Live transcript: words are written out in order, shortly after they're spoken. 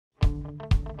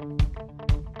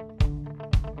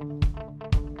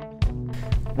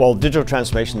Well, digital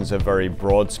transformation is a very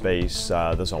broad space.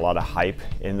 There's a lot of hype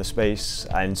in the space,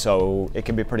 and so it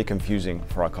can be pretty confusing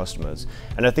for our customers.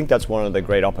 And I think that's one of the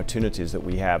great opportunities that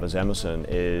we have as Emerson,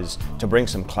 is to bring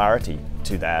some clarity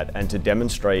to that and to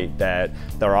demonstrate that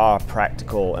there are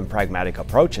practical and pragmatic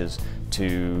approaches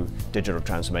to digital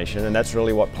transformation, and that's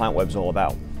really what PlantWeb's all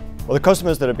about. Well, the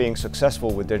customers that are being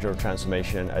successful with digital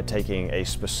transformation are taking a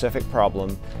specific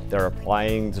problem, they're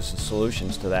applying the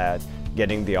solutions to that,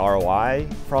 getting the ROI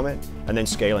from it, and then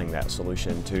scaling that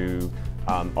solution to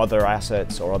other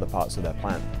assets or other parts of their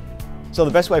plant. So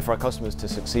the best way for our customers to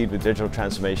succeed with digital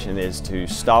transformation is to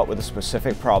start with a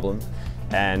specific problem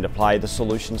and apply the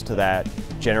solutions to that,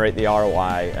 generate the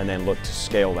ROI, and then look to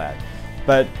scale that.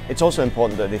 But it's also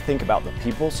important that they think about the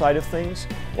people side of things,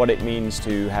 what it means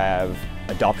to have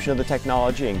adoption of the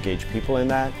technology, engage people in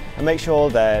that, and make sure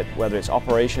that whether it's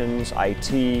operations,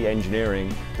 IT,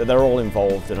 engineering, that they're all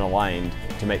involved and aligned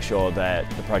to make sure that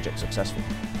the project's successful.